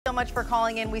so much for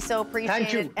calling in. We so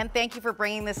appreciate it. And thank you for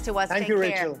bringing this to us. Thank you,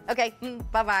 Rachel. Okay,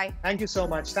 bye-bye. Thank you so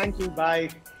much. Thank you. Bye.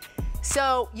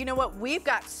 So, you know what? We've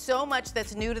got so much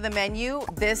that's new to the menu.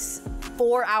 This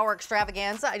 4-hour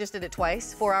extravaganza. I just did it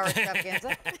twice. 4-hour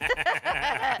extravaganza.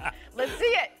 Let's see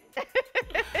it.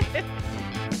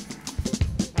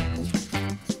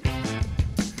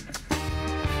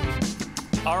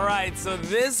 All right, so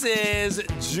this is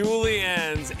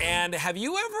Julian's. And have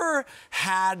you ever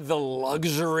had the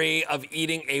luxury of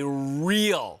eating a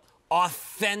real,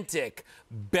 authentic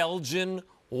Belgian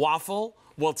waffle?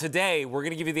 Well, today, we're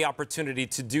going to give you the opportunity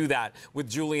to do that with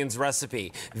Julian's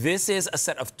recipe. This is a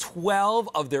set of 12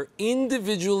 of their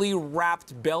individually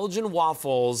wrapped Belgian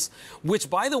waffles,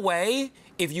 which, by the way,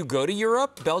 if you go to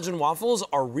Europe, Belgian waffles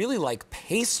are really like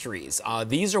pastries.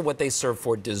 These are what they serve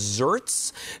for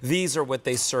desserts. These are what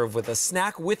they serve with a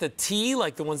snack, with a tea,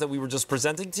 like the ones that we were just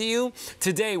presenting to you.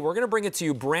 Today, we're going to bring it to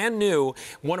you brand new,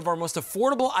 one of our most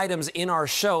affordable items in our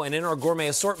show and in our gourmet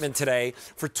assortment today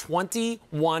for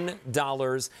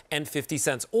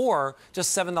 $21.50 or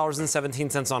just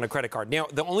 $7.17 on a credit card. Now,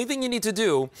 the only thing you need to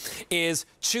do is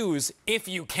choose, if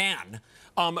you can,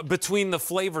 between the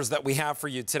flavors that we have for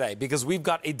you today, because we've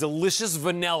got a delicious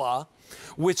vanilla,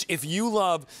 which if you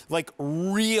love like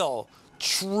real,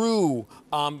 true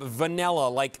vanilla,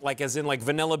 like as in like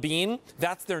vanilla bean,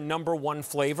 that's their #1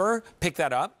 flavor. Pick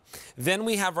that up. Then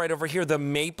we have right over here the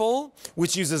maple,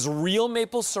 which uses real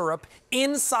maple syrup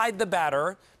inside the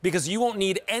batter, because you won't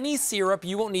need any syrup,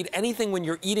 you won't need anything when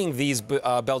you're eating these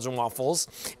Belgian waffles.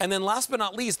 And then last but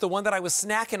not least, the one that I was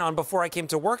snacking on before I came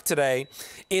to work today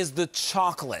is the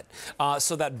chocolate.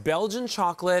 So that Belgian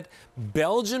chocolate,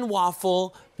 Belgian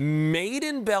waffle, made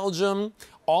in Belgium,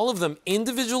 all of them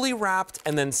individually wrapped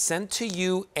and then sent to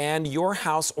you and your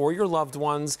house or your loved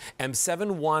ones.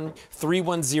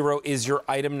 M71310 is your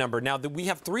item number. Now, we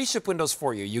have 3 ship windows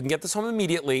for you. You can get this home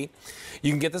immediately.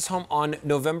 You can get this home on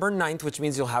November 9th, which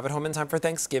means you'll have it home in time for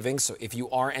Thanksgiving. So if you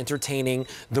are entertaining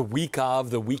the week of,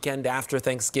 the weekend after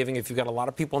Thanksgiving, if you've got a lot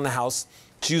of people in the house,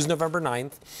 choose November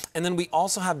 9th. And then we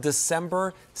also have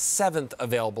December 7th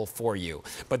available for you.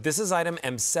 But this is item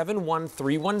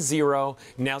M71310.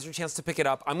 Now's your chance to pick it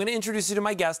up. I'm going to introduce you to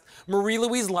my guest,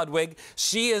 Marie-Louise Ludwig.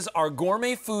 She is our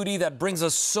gourmet foodie that brings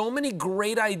us so many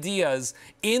great ideas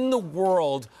in the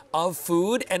world of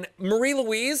food. And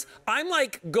Marie-Louise, I'm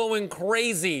like going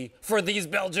crazy for these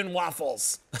Belgian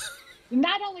waffles.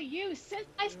 Not only you, since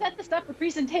I set this up for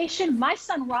presentation, my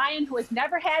son Ryan, who has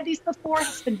never had these before,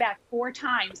 has been back 4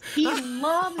 times. He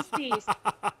loves these.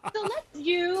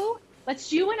 So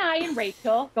let's you and I and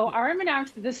Rachel go arm in arm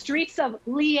through the streets of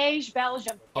Liège,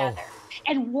 Belgium together.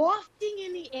 And wafting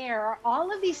in the air are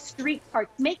all of these street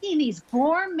carts making these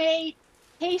gourmet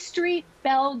pastry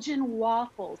Belgian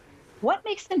waffles. What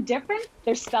makes them different?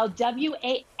 They're spelled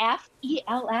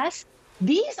W-A-F-E-L-S.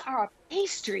 These are a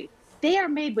pastry. They are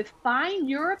made with fine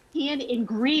European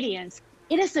ingredients.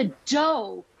 It is a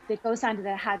dough that goes onto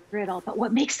the hot griddle. But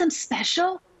what makes them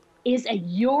special is a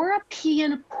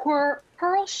European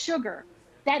pearl sugar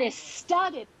that is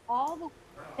studded all the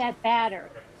that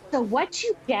batter. So what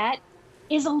you get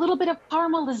is a little bit of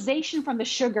caramelization from the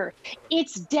sugar.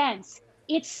 It's dense,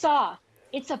 it's soft,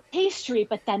 it's a pastry,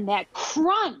 but then that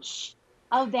crunch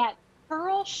of that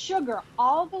pearl sugar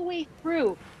all the way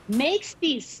through makes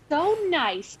these so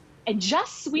nice and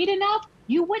just sweet enough,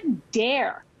 you wouldn't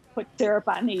dare put syrup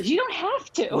on these. You don't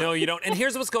have to. No, you don't. And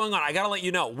here's what's going on. I got to let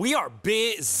you know. We are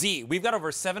busy. We've got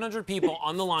over 700 people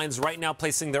on the lines right now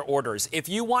placing their orders. If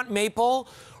you want maple,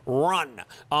 run.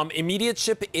 Immediate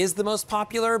ship is the most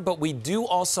popular, but we do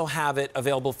also have it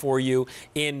available for you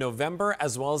in November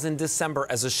as well as in December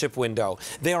as a ship window.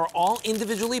 They are all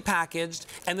individually packaged,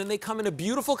 and then they come in a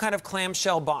beautiful kind of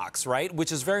clamshell box, right?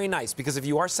 Which is very nice, because if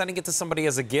you are sending it to somebody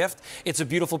as a gift, it's a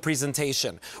beautiful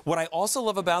presentation. What I also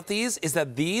love about these is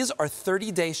that these are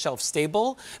 30-day shelf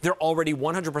stable. They're already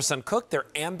 100% cooked. They're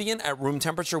ambient at room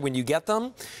temperature when you get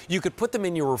them. You could put them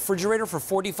in your refrigerator for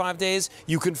 45 days.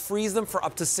 You can freeze them for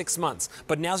up to 6 months.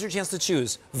 But now's your chance to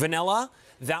choose. Vanilla,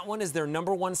 that one is their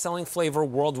 #1 selling flavor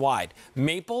worldwide.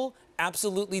 Maple,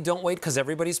 absolutely don't wait, because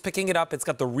everybody's picking it up. It's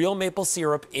got the real maple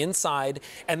syrup inside.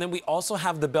 And then we also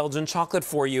have the Belgian chocolate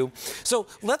for you. So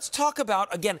let's talk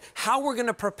about, again, how we're going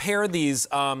to prepare these,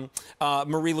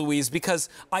 Marie-Louise, because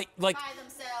I like...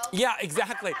 Yeah,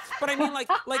 exactly. But I mean, like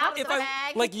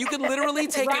you can literally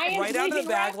take it right out of the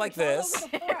bag like this.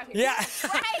 Yeah,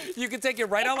 you can take it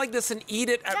right out like this and eat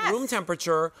it at room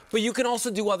temperature, but you can also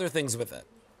do other things with it.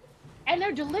 And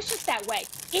they're delicious that way.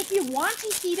 If you want to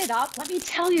heat it up, let me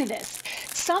tell you this.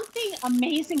 Something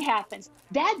amazing happens.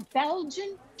 That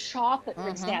Belgian chocolate, for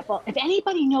example. If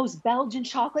anybody knows Belgian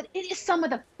chocolate, it is some of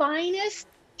the finest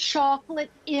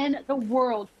chocolate in the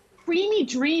world. Creamy,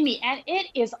 dreamy, and it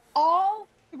is all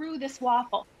through this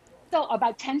waffle. So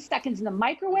about 10 seconds in the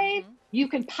microwave. You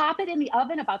can pop it in the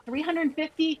oven about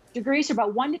 350 degrees for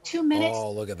about 1 to 2 minutes.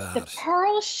 Oh, look at that. The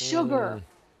pearl sugar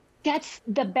gets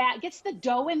the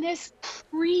dough in this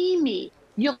creamy.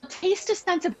 You'll taste a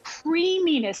sense of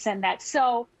creaminess in that.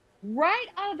 So right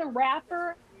out of the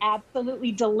wrapper,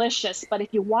 absolutely delicious. But if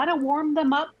you want to warm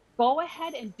them up, go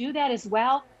ahead and do that as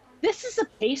well. This is a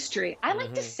pastry. I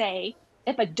like to say,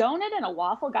 if a donut and a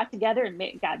waffle got together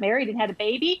and got married and had a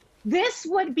baby, this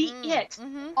would be it.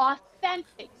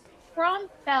 Authentic, from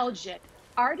Belgium,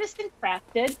 artisan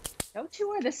crafted. No two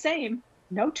are the same.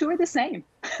 No two are the same.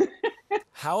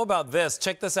 How about this?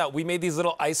 Check this out. We made these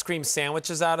little ice cream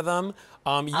sandwiches out of them.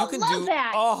 You can do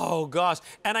that. Oh gosh.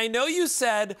 And I know you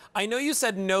said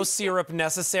no syrup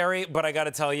necessary, but I got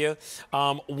to tell you,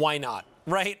 why not?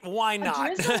 Right? Why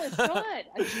not? A drizzle is good.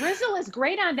 A drizzle is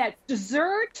great on that.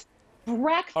 Dessert,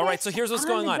 breakfast. All right, so here's what's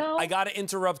going on. Go. I got to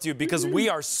interrupt you because we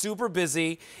are super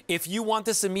busy. If you want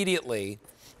this immediately,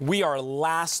 we are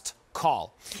last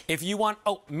call. If you want,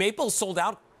 maple sold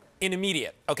out in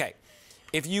immediate. Okay.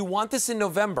 If you want this in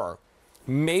November,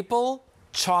 maple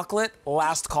chocolate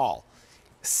last call.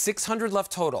 600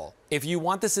 left total. If you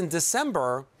want this in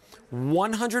December,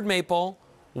 100 maple,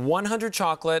 100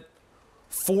 chocolate,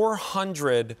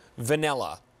 400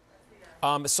 vanilla.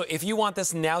 So if you want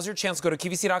this, now's your chance. Go to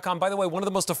QVC.com. By the way, one of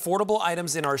the most affordable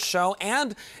items in our show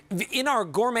and in our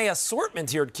gourmet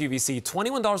assortment here at QVC,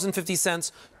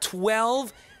 $21.50,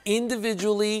 12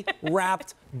 individually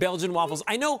wrapped Belgian waffles.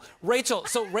 I know, Rachel,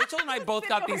 so Rachel and I both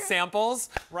got these samples,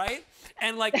 right?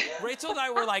 And like, Rachel and I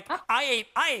were like, I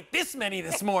ate this many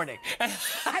this morning.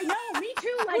 I know, me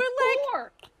too, like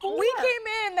four. We came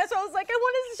in, that's why I was like, I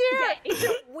wanted to share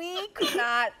it. We could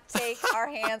not take our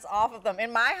hands off of them.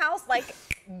 In my house, like,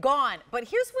 gone. But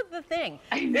here's what the thing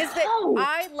is that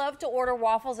I love to order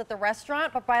waffles at the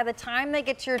restaurant, but by the time they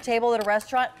get to your table at a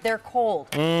restaurant, they're cold,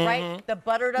 right? The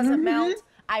butter doesn't melt.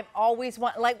 I've always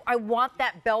I want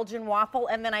that Belgian waffle,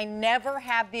 and then I never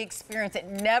have the experience. It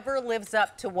never lives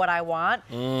up to what I want.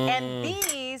 And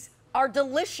these are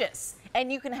delicious. And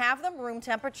you can have them room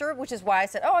temperature, which is why I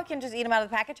said, I can just eat them out of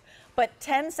the package. But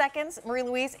 10 seconds,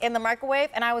 Marie-Louise, in the microwave,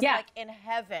 and I was like in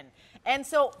heaven. And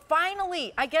so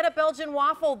finally, I get a Belgian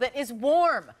waffle that is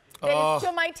warm. That is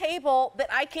to my table that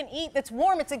I can eat, that's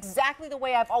warm. It's exactly the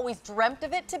way I've always dreamt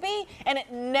of it to be, and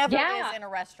it never is in a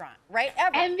restaurant, right?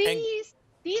 Ever. And these,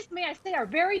 may I say, are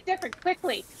very different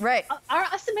quickly. Right.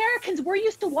 Us Americans, we're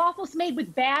used to waffles made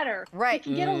with batter. Right. It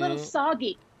can get a little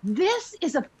soggy. This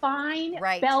is a fine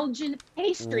Belgian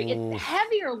pastry. It's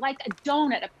heavier like a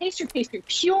donut, a pastry,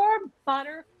 pure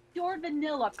butter, pure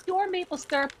vanilla, pure maple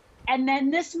syrup, and then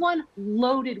this one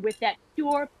loaded with that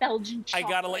pure Belgian chocolate. I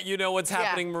gotta let you know what's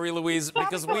happening, Marie-Louise,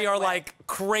 because we are like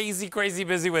crazy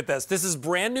busy with this. This is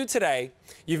brand new today.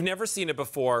 You've never seen it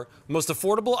before. Most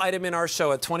affordable item in our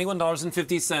show at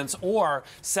 $21.50 or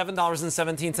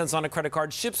 $7.17 on a credit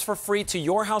card. Ships for free to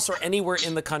your house or anywhere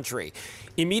in the country.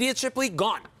 Immediate shipply,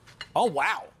 gone. Oh,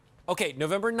 wow. Okay,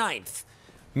 November 9th.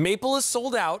 Maple is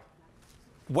sold out.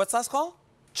 What's last call?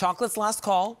 Chocolate's last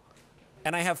call.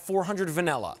 And I have 400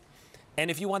 vanilla. And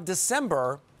if you want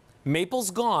December,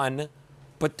 maple's gone,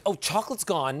 but chocolate's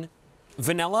gone.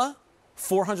 Vanilla,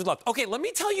 400 left. Okay, let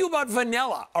me tell you about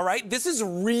vanilla, all right? This is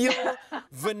real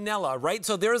vanilla, right?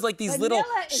 So there's like these little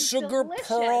sugar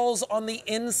pearls on the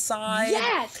inside.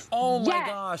 Yes. Oh my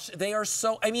gosh, they are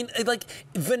so, I mean, like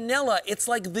vanilla, it's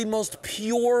like the most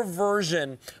pure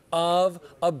version of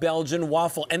a Belgian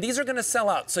waffle. And these are gonna sell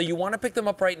out. So you wanna pick them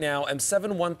up right now.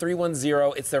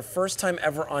 M71310, it's their first time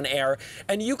ever on air.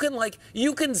 And you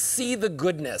can see the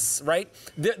goodness, right?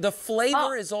 The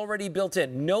flavor is already built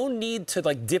in. No need to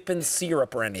like dip in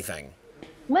syrup or anything.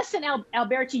 Listen,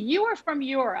 Alberti, you are from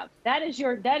Europe. That is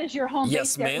your home base.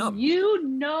 Yes, ma'am. You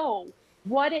know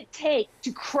what it takes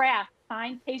to craft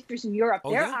fine pastries in Europe.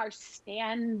 There are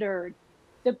standards.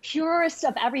 The purest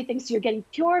of everything. So you're getting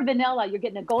pure vanilla, you're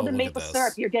getting a golden maple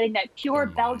syrup, you're getting that pure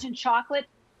Belgian chocolate.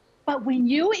 But when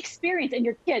you experience, and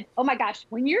your kids, oh my gosh,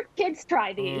 when your kids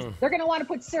try these, they're going to want to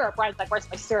put syrup, right? It's like, where's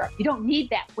my syrup? You don't need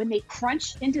that. When they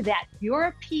crunch into that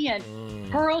European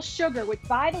pearl sugar, which,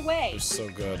 by the way, so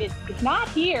good. It's not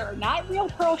here, not real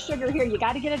pearl sugar here. You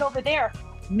got to get it over there.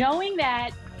 Knowing that,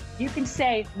 you can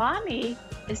say, Mommy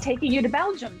is taking you to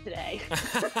Belgium today.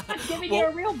 Giving you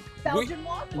a real Belgian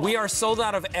waffle. We are sold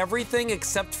out of everything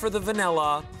except for the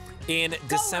vanilla. in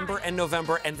December and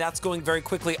November, and that's going very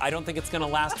quickly. I don't think it's going to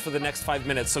last for the next 5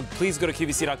 minutes, so please go to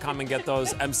QVC.com and get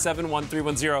those.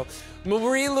 M71310.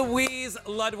 Marie Louise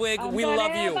Ludwig, we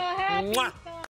love you. Mwah.